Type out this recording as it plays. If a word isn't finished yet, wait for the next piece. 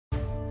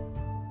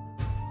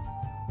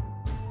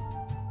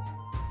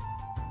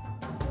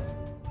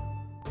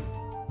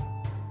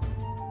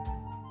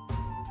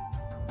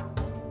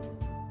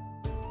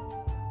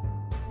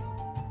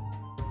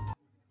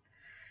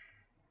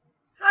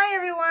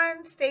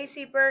everyone,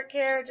 StacyBurke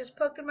here, just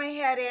poking my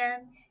head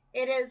in.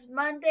 It is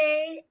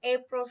Monday,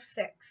 April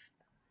 6th.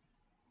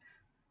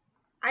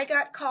 I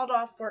got called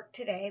off work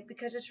today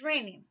because it's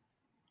raining.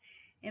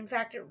 In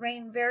fact, it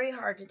rained very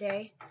hard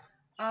today.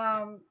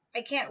 I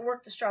can't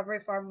work the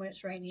strawberry farm when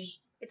it's raining.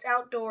 It's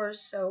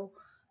outdoors, so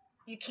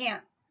we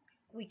can't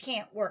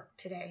work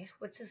today,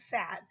 which is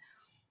sad.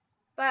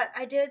 But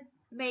I did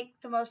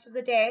make the most of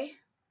the day.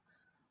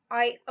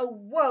 I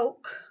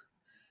awoke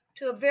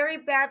to a very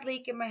bad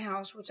leak in my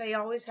house, which I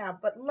always have,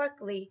 but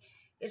luckily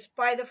it's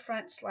by the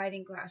front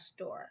sliding glass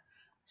door.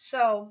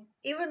 So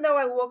even though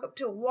I woke up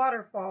to a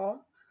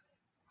waterfall,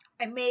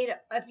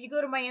 if you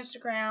go to my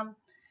Instagram,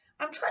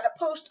 I'm trying to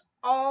post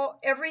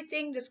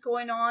everything that's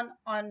going on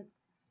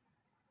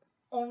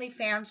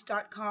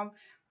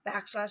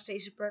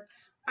onlyfans.com/StacyBurke.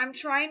 I'm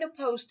trying to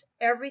post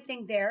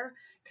everything there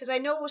because I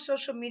know with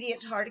social media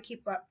it's hard to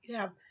keep up. You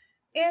have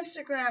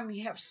Instagram,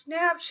 you have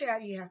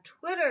Snapchat, you have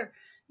Twitter,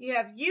 you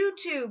have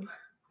YouTube.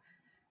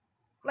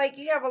 Like,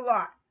 you have a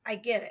lot. I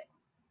get it.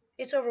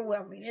 It's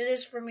overwhelming. It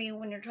is for me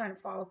when you're trying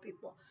to follow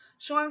people.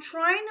 So I'm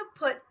trying to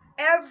put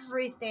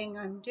everything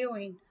I'm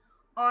doing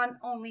on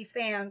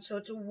OnlyFans so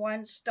it's a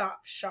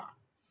one-stop shop.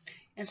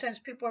 And since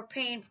people are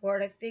paying for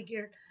it, I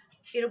figured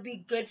it'll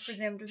be good for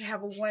them to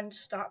have a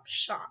one-stop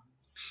shop.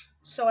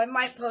 So I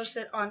might post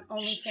it on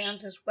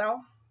OnlyFans as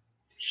well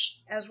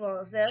as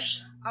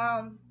this.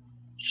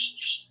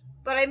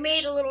 But I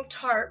made a little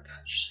tarp.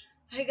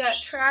 I got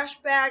a trash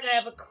bag. I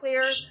have a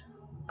clear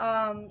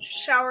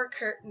shower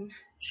curtain.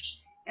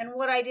 And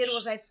what I did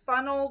was I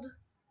funneled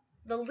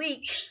the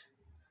leak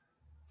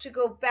to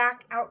go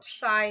back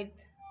outside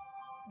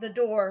the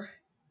door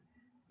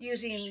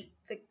using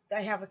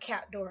I have a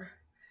cat door.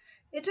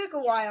 It took a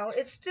while.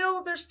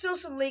 There's still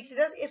some leaks.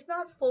 It's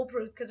not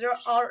foolproof because there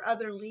are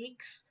other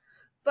leaks,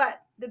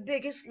 but the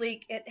biggest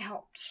leak, it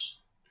helped.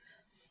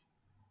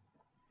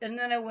 And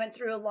then I went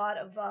through a lot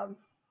of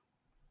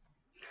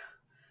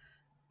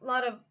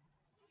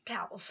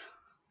towels.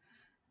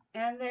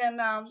 And then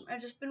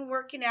I've just been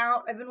working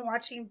out. I've been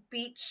watching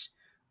beach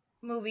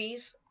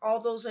movies,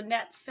 all those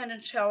Annette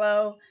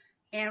Funicello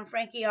and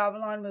Frankie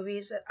Avalon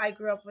movies that I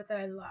grew up with that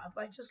I love.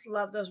 I just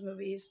love those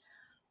movies.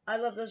 I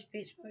love those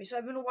beach movies. So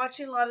I've been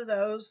watching a lot of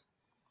those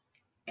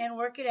and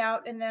working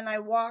out. And then I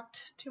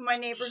walked to my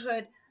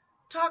neighborhood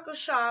taco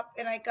shop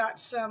and I got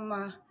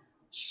some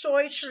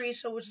soy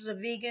chorizo, which is a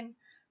vegan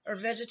or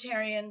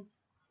vegetarian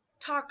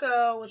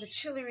taco with a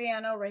chili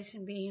relleno, rice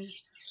and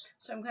beans.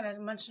 So I'm kind of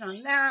munching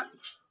on that.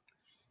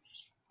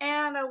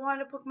 And I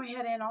wanted to poke my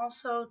head in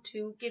also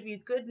to give you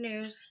good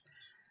news.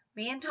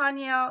 Me and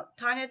Tanya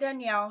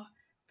Danielle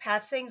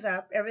patched things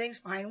up. Everything's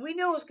fine. We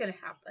know what's going to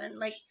happen.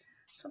 Like,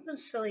 something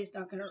silly is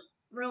not going to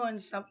ruin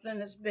something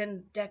that's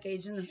been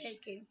decades in the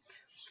making.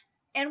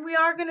 And we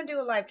are going to do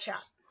a live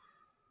chat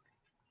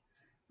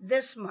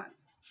this month,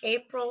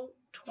 April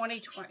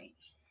 2020.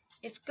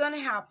 It's going to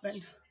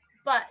happen,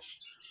 but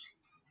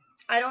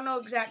I don't know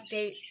exact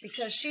date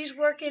because she's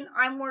working,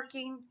 I'm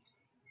working.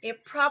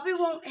 It probably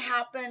won't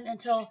happen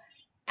until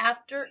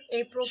after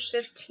April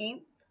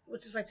 15th,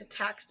 which is like the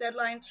tax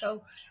deadline,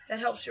 so that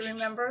helps you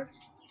remember.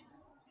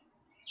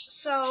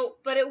 So,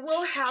 but it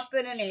will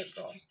happen in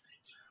April.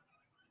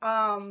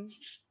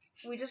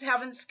 We just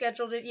haven't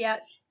scheduled it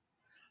yet.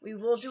 We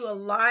will do a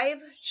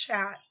live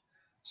chat,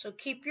 so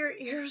keep your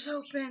ears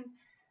open.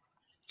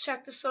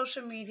 Check the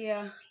social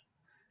media.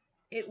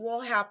 It will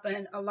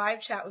happen, a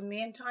live chat with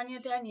me and Tanya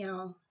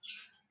Danielle.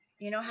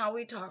 You know how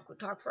we talk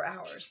for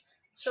hours.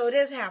 So it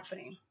is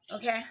happening,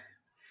 okay?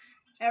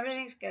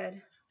 Everything's good.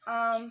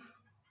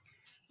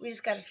 We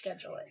just got to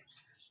schedule it.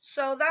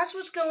 So that's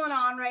what's going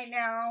on right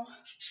now.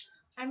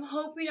 I'm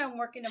hoping I'm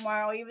working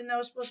tomorrow, even though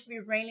it's supposed to be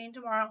raining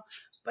tomorrow.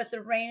 But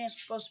the rain is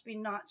supposed to be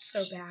not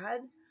so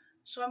bad.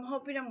 So I'm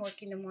hoping I'm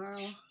working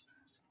tomorrow.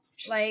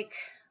 Like,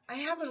 I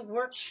haven't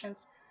worked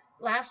since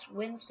last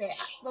Wednesday.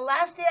 The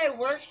last day I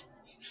worked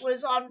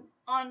was on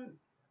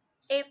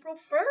April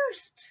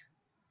 1st.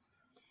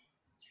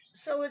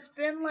 So it's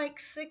been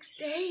like 6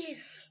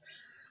 days.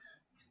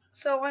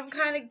 So I'm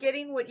kind of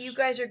getting what you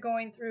guys are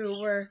going through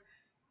where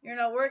you're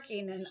not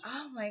working. And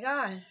oh my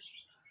God,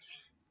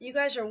 you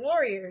guys are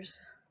warriors.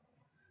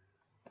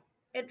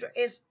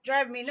 It's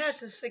driving me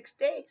nuts. It's 6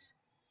 days.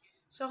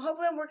 So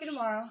hopefully I'm working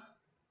tomorrow.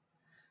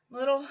 I'm a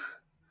little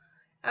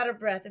out of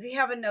breath. If you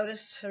haven't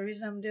noticed the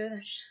reason I'm doing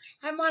it,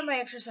 I'm on my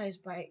exercise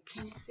bike.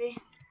 Can you see?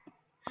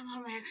 I'm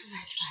on my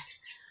exercise bike.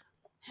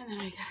 And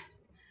then I got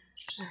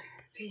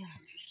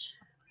feelings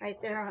right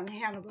there on the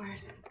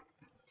handlebars.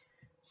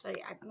 So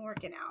yeah, I've been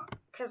working out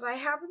because I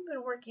haven't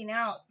been working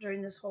out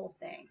during this whole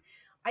thing.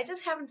 I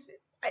just haven't.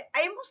 I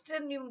almost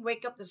didn't even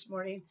wake up this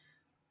morning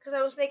because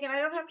I was thinking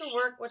I don't have to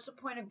work. What's the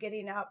point of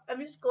getting up?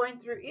 I'm just going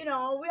through. You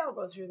know, we all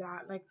go through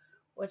that. Like,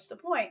 what's the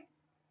point?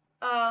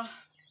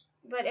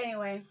 But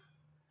anyway,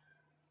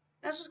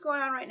 that's what's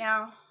going on right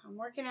now. I'm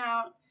working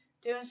out,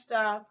 doing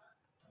stuff.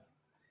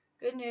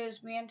 Good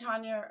news. Me and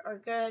Tanya are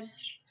good.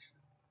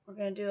 We're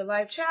gonna do a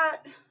live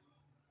chat.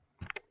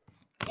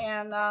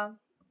 And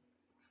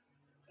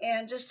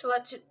just to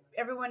let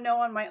everyone know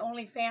on my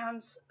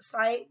OnlyFans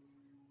site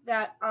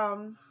that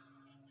okay,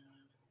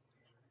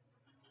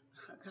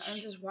 I'm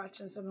just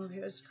watching some of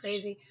you. It's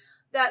crazy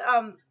that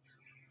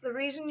the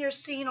reason you're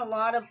seeing a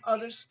lot of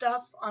other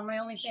stuff on my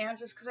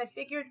OnlyFans is because I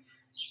figured,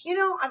 you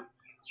know, I'm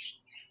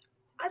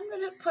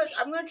gonna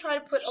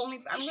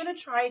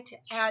try to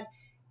add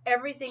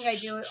everything I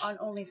do on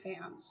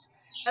OnlyFans,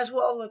 as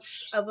well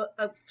as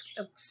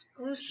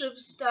exclusive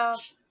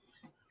stuff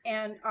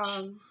and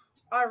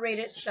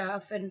R-rated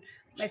stuff and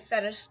my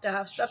fetish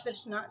stuff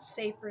that's not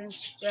safe for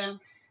Instagram,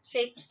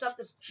 stuff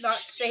that's not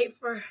safe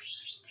for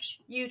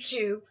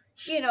YouTube,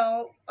 you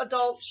know,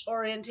 adult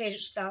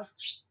orientated stuff.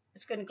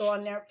 It's going to go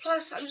on there.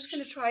 Plus, I'm just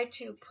going to try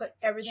to put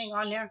everything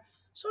on there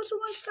so it's a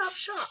one-stop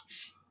shop.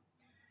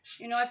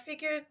 You know, I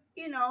figured,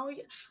 you know, I always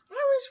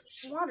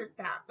wanted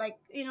that. Like,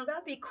 you know,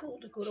 that'd be cool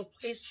to go to a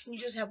place and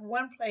you just have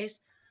one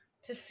place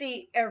to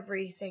see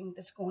everything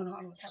that's going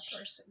on with that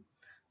person.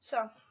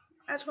 So,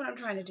 that's what I'm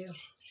trying to do.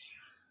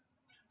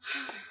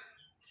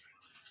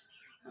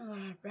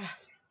 Oh,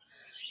 breath.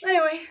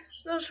 Anyway,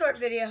 little short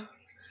video.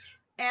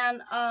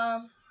 And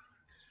I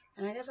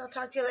guess I'll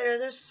talk to you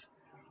later.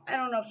 I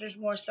don't know if there's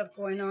more stuff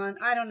going on.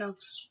 I don't know.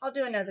 I'll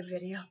do another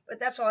video. But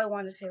that's all I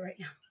wanted to say right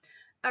now.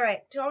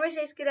 Alright, to all my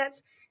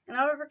Stace-Cadets and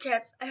all my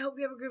Burkettes, I hope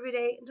you have a groovy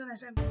day. Until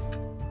next time.